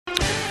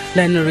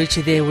Lionel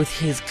Richie there with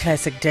his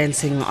classic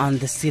Dancing on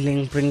the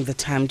Ceiling, bring the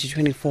time to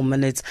 24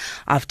 minutes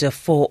after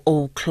 4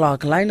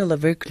 o'clock. Lionel, a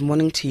very good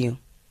morning to you.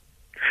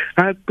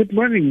 Good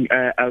morning,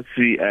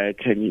 Elsie.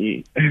 Can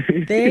you?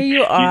 There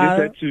you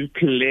are. You just had to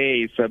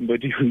play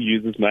somebody who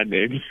uses my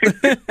name.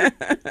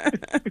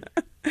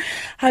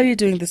 How are you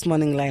doing this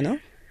morning, Lionel?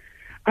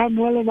 I'm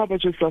well. How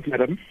about yourself,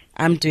 madam?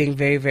 I'm doing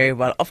very, very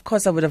well. Of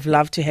course, I would have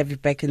loved to have you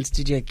back in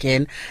studio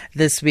again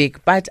this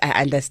week, but I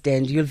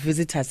understand you'll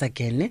visit us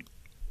again, eh?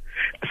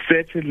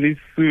 Certainly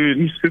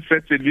soon.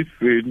 Certainly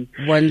soon.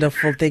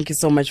 Wonderful. Thank you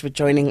so much for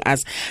joining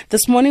us.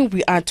 This morning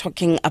we are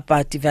talking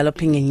about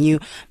developing a new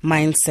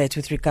mindset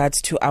with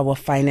regards to our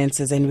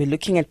finances, and we're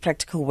looking at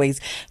practical ways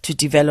to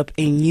develop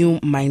a new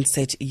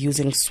mindset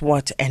using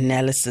SWOT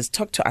analysis.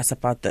 Talk to us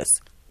about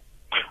this.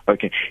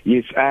 Okay.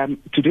 Yes.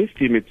 Today's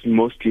theme is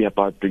mostly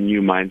about the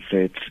new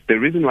mindset. The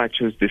reason why I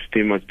chose this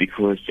theme was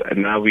because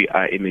now we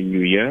are in a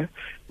new year,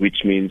 which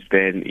means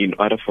then in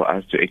order for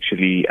us to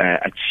actually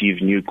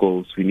achieve new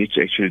goals, we need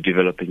to actually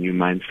develop a new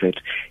mindset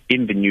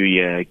in the new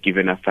year,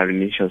 given our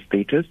financial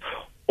status,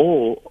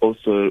 or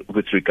also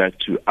with regard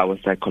to our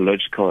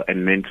psychological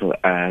and mental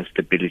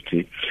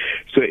stability.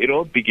 So it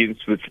all begins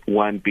with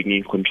one being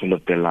in control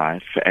of their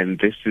life, and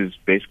this is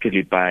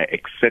basically by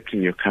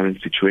accepting your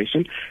current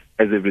situation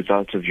as a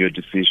result of your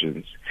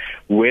decisions.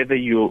 Whether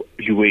you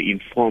were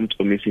informed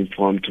or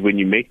misinformed, when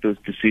you make those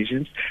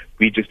decisions,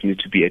 we just need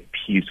to be at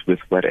peace with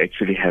what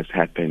actually has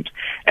happened.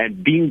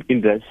 And being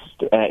in the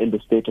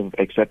state of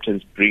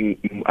acceptance brings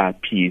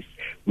peace,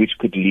 which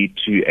could lead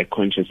to a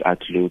conscious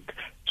outlook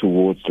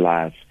towards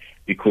life.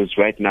 Because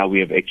right now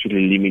we have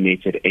actually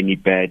eliminated any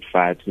bad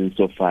vibes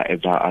insofar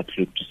as our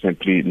outlook to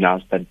simply now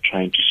start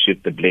trying to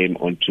shift the blame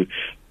onto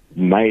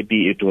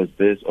maybe it was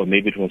this or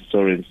maybe it was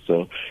so and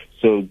so.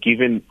 So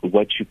given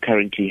what you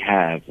currently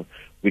have,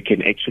 we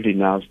can actually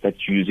now start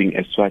using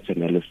a SWOT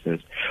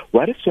analysis.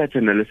 What a SWOT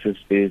analysis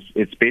is,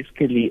 it's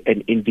basically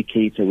an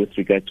indicator with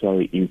regard to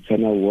our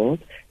internal world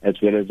as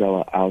well as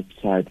our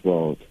outside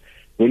world.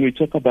 When we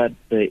talk about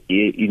the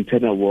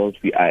internal world,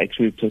 we are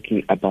actually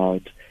talking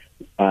about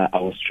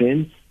our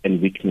strengths and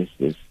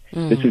weaknesses.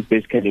 This is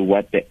basically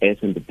what the S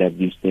and the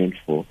W stand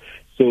for.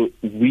 So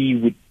we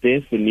would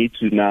therefore need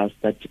to now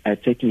start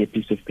taking a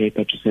piece of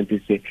paper to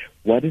simply say,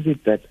 what is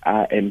it that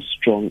I am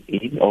strong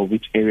in, or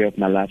which area of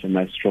my life am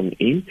I strong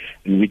in,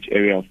 and which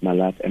area of my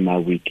life am I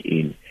weak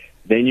in?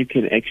 Then you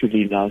can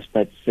actually now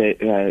start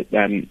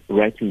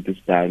writing this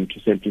down to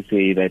simply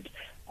say that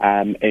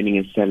I'm earning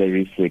a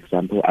salary, for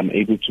example. I'm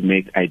able to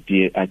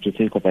to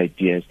think of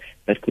ideas.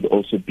 That could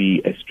also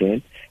be a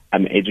strength.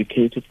 I'm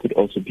educated could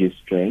also be a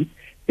strength.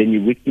 Then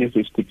your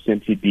weaknesses could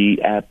simply be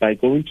by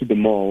going to the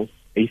mall.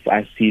 If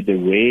I see the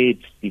red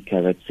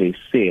sticker that says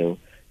sale,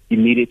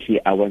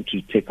 immediately I want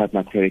to take out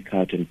my credit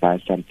card and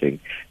buy something.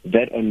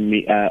 That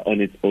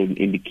on its own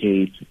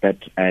indicates that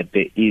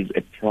there is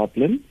a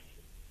problem.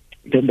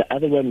 Then the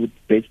other one would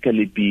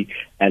basically be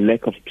a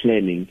lack of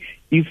planning.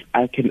 If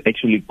I can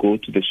actually go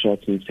to the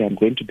shops and say I'm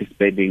going to be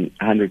spending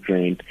 100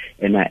 rand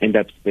and I end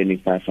up spending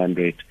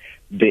 500,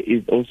 there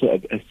is also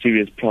a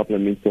serious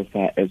problem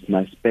insofar as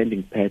my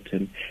spending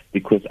pattern,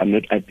 because I'm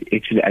not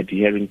actually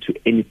adhering to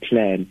any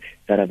plan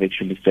that I've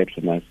actually set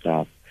for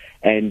myself.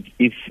 And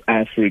if,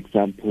 for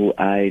example,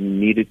 I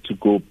needed to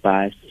go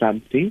buy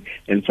something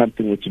and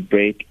something were to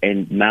break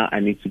and now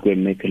I need to go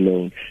and make a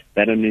loan,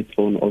 that on its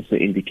own also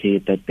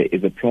indicates that there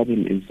is a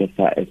problem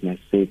insofar as my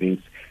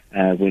savings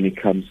when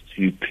it comes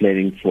to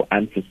planning for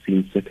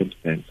unforeseen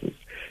circumstances.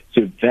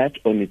 So that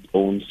on its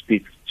own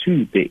speaks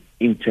to the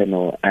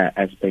internal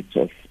aspects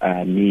of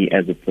me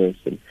as a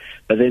person.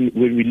 But then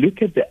when we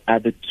look at the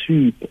other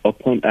two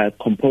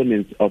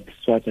components of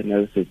SWOT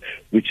analysis,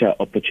 which are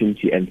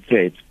opportunity and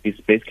threats, it's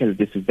basically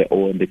this is the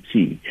O and the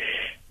T.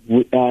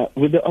 With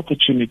the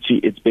opportunity,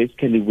 it's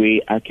basically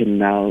where I can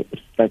now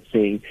start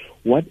saying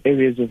what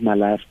areas of my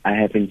life I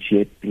haven't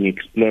yet been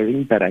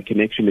exploring that I can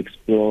actually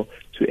explore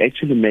to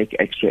actually make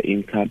extra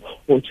income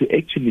or to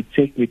actually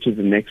take me to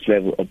the next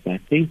level of my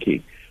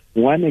thinking.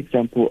 One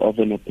example of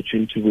an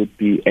opportunity would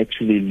be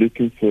actually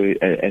looking for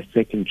a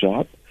second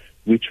job,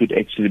 which would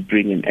actually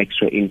bring an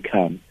extra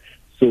income.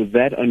 So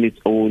that on its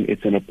own,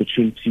 it's an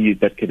opportunity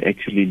that can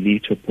actually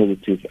lead to a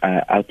positive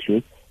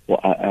outlook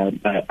or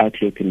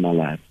outlook in my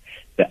life.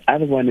 The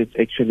other one is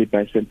actually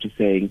by simply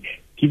saying,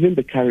 given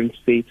the current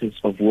status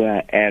of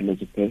where I am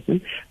as a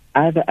person,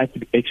 either I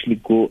could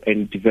actually go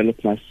and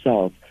develop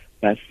myself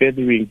by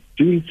furthering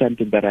doing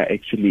something that I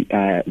actually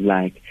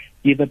like,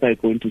 either by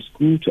going to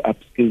school to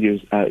upskill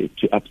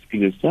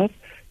yourself,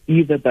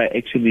 either by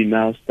actually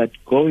now start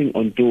going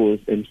on doors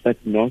and start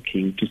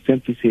knocking to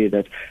simply say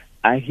that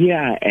here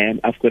I am,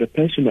 I've got a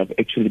passion of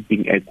actually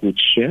being a good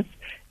chef,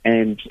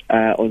 and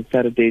on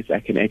Saturdays I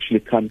can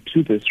actually come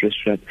to this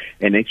restaurant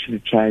and actually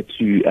try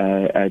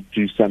to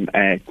do some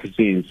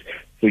cuisines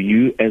for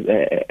you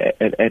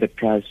at a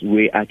price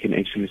where I can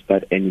actually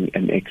start earning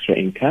an extra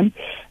income.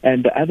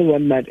 And the other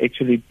one might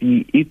actually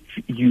be, if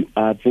you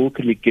are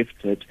vocally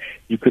gifted,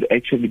 you could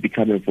actually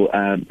become a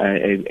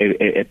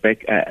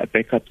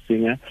backup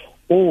singer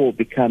or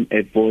become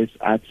a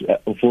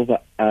voiceover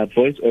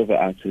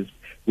artist,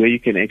 where you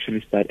can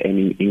actually start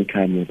earning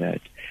income with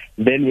that.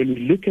 Then when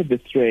we look at the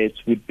threats,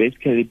 would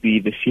basically be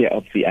the fear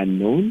of the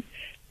unknown.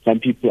 Some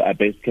people are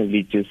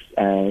basically just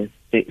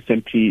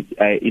simply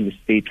in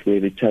a state where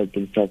they tell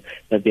themselves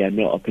that there are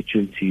no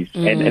opportunities.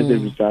 And as a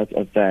result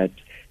of that,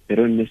 they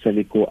don't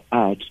necessarily go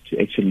out to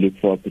actually look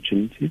for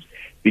opportunities,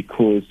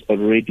 because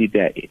already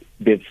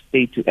they've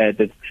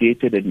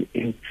created an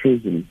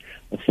imprisonment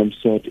of some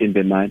sort in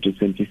their mind to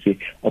simply say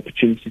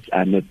opportunities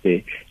are not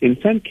there. In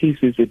some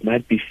cases, it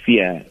might be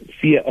fear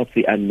of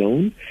the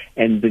unknown,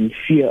 and then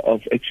fear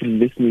of actually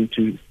listening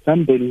to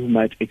somebody who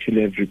might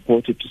actually have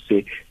reported to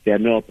say there are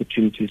no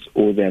opportunities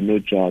or there are no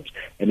jobs.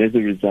 And as a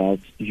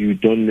result, you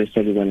don't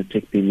necessarily want to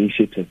take the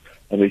initiative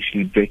of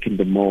actually breaking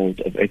the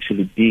mold, of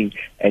actually being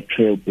a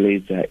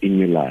trailblazer in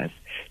your life.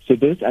 So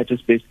those are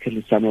just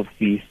basically some of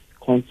these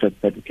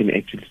concepts that we can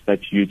actually start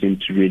using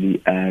to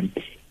really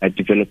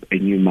develop a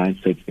new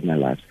mindset in our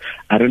lives.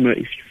 I don't know if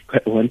you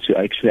want to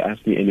actually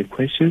ask me any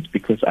questions,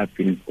 because I've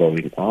been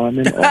going on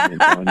and on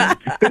and on.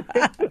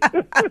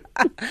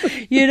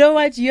 You know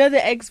what? You're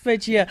the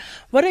expert here.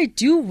 What I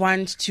do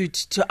want to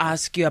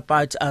ask you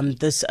about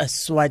this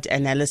SWOT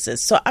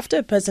analysis. So after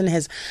a person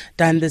has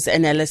done this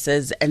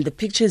analysis and the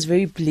picture is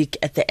very bleak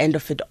at the end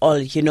of it all,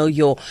 you know,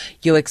 your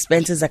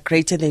expenses are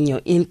greater than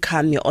your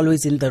income, you're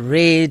always in the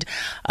red,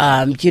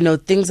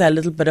 things are a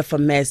little bit of a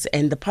mess.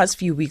 And the past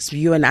few weeks,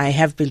 you and I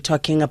have been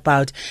talking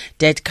about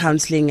debt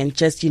counseling and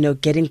just,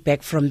 getting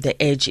back from the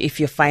edge. If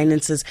your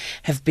finances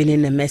have been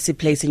in a messy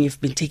place, and you've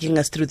been taking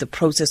us through the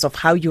process of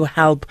how you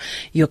help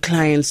your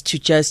clients to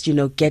just,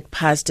 get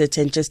past it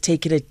and just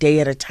take it a day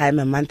at a time,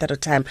 a month at a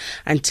time,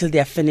 until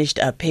they're finished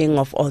paying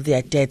off all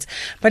their debts.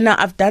 But now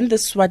I've done the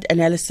SWOT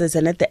analysis,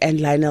 and at the end,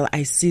 Lionel,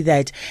 I see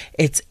that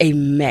it's a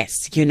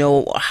mess.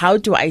 How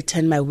do I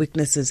turn my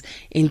weaknesses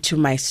into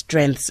my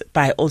strengths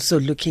by also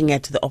looking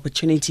at the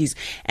opportunities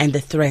and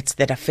the threats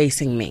that are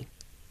facing me?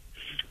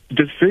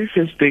 The very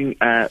first thing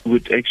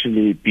would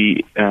actually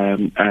be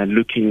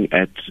looking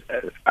at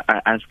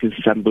asking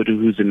somebody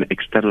who's an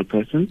external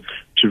person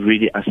to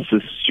really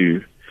assist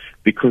you.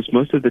 Because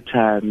most of the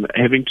time,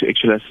 having to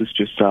actually assist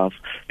yourself,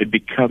 it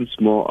becomes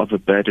more of a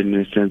burden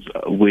in a sense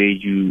where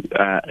you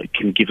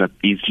can give up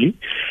easily.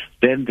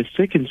 Then the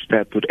second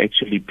step would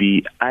actually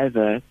be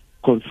either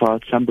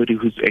consult somebody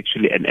who's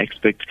actually an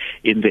expert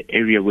in the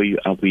area where you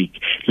are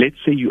weak. Let's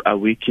say you are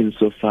weak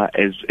insofar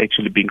as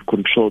actually being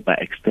controlled by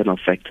external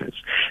factors.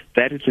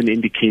 That is an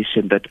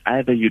indication that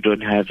either you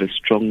don't have a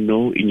strong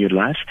no in your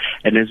life,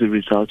 and as a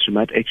result, you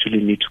might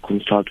actually need to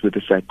consult with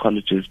a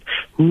psychologist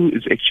who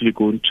is actually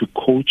going to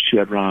coach you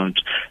around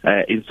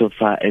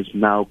insofar as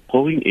now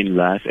going in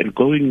life and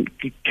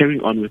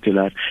carrying on with your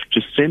life,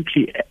 to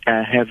simply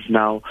have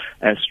now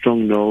a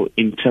strong no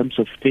in terms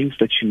of things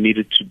that you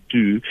needed to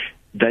do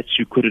that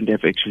you couldn't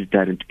have actually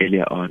done it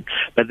earlier on.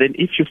 But then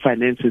if your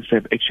finances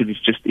have actually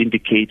just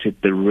indicated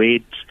the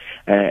red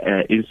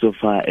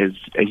insofar as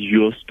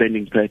your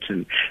spending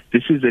pattern,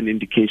 this is an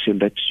indication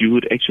that you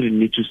would actually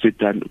need to sit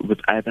down with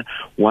either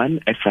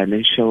one, a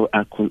financial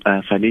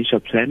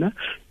planner,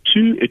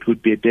 two, it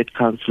would be a debt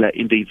counselor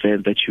in the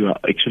event that you are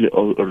actually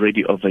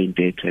already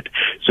over-indebted.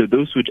 So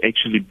those would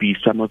actually be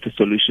some of the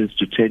solutions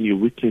to turn your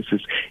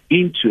weaknesses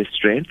into a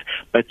strength.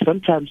 But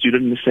sometimes you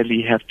don't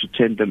necessarily have to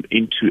turn them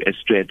into a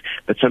strength,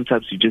 but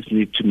sometimes you just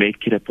need to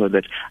make it a point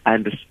that I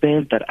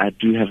understand that I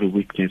do have a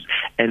weakness.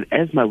 And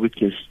as my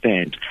weakness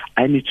stands,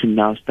 I need to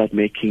now start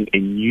making a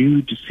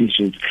new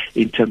decisions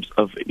in terms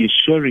of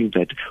ensuring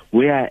that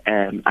where I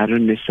am, I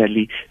don't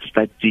necessarily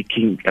start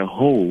digging a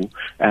hole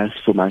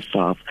for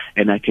myself,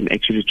 and I can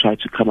actually try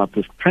to come up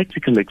with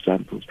practical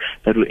examples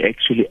that will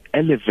actually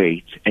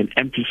elevate and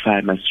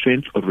amplify my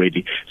strength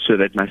already, so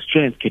that my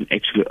strength can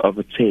actually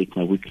overtake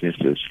my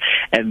weaknesses.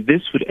 And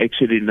this would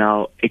actually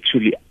now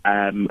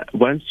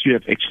once you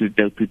have actually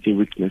dealt with your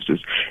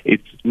weaknesses,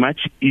 it's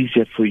much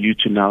easier for you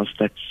to now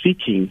start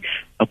seeking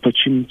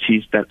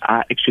opportunities that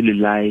are actually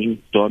lying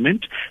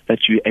dormant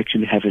that you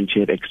actually haven't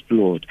yet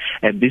explored.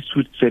 And this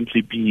would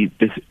simply be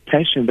the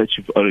passion that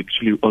you've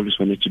actually always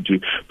wanted to do,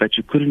 but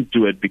you couldn't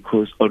do it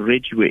because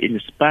already you were in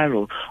a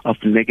spiral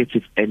of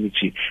negative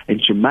energy,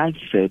 and your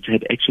mindset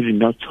had actually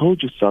now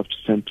told yourself to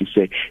simply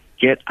say,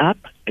 get up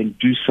and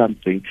do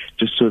something,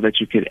 just so that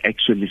you can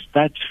actually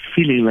start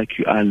feeling like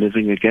you are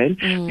living again.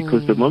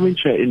 Because the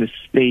moment you're in a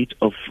state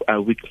of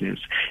weakness,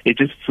 it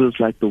just feels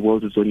like the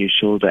world is on your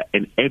shoulder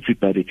and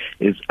everybody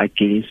is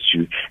against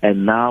you.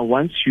 And now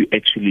once you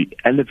actually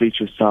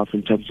elevate yourself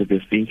in terms of your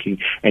thinking,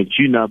 and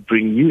you now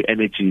bring new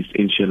energies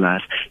into your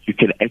life, you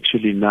can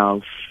actually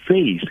now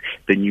face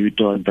the new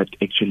dawn that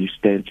actually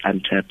stands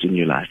untapped in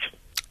your life.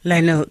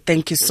 Lionel,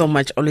 thank you so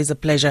much. Always a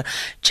pleasure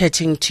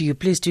chatting to you.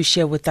 Please do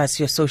share with us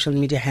your social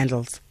media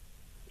handles.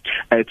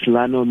 It's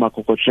Lionel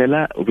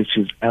Makokotlela, which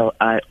is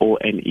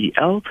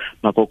Lionel.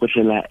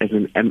 Makokotlela as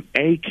in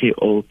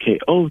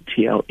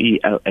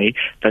Makokotlela.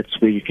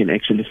 That's where you can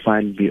actually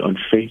find me on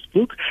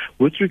Facebook.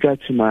 With regard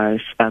to my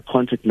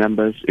contact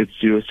numbers, it's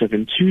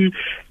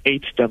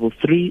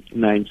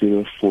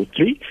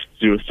 072-833-9043.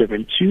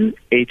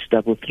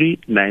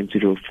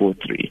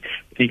 072-833-9043.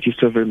 Thank you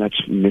so very much,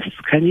 Ms.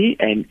 Kanye,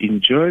 and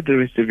enjoy the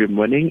rest of your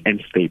morning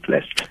and stay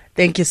blessed.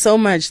 Thank you so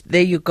much.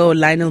 There you go,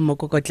 Lionel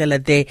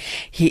Makokotlela there.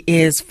 He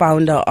is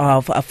founder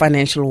of a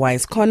Financial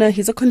Wise Corner.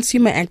 He's a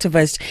consumer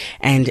activist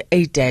and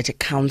a debt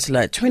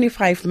counselor.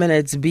 25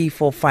 minutes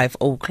before 5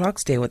 o'clock.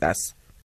 Stay with us.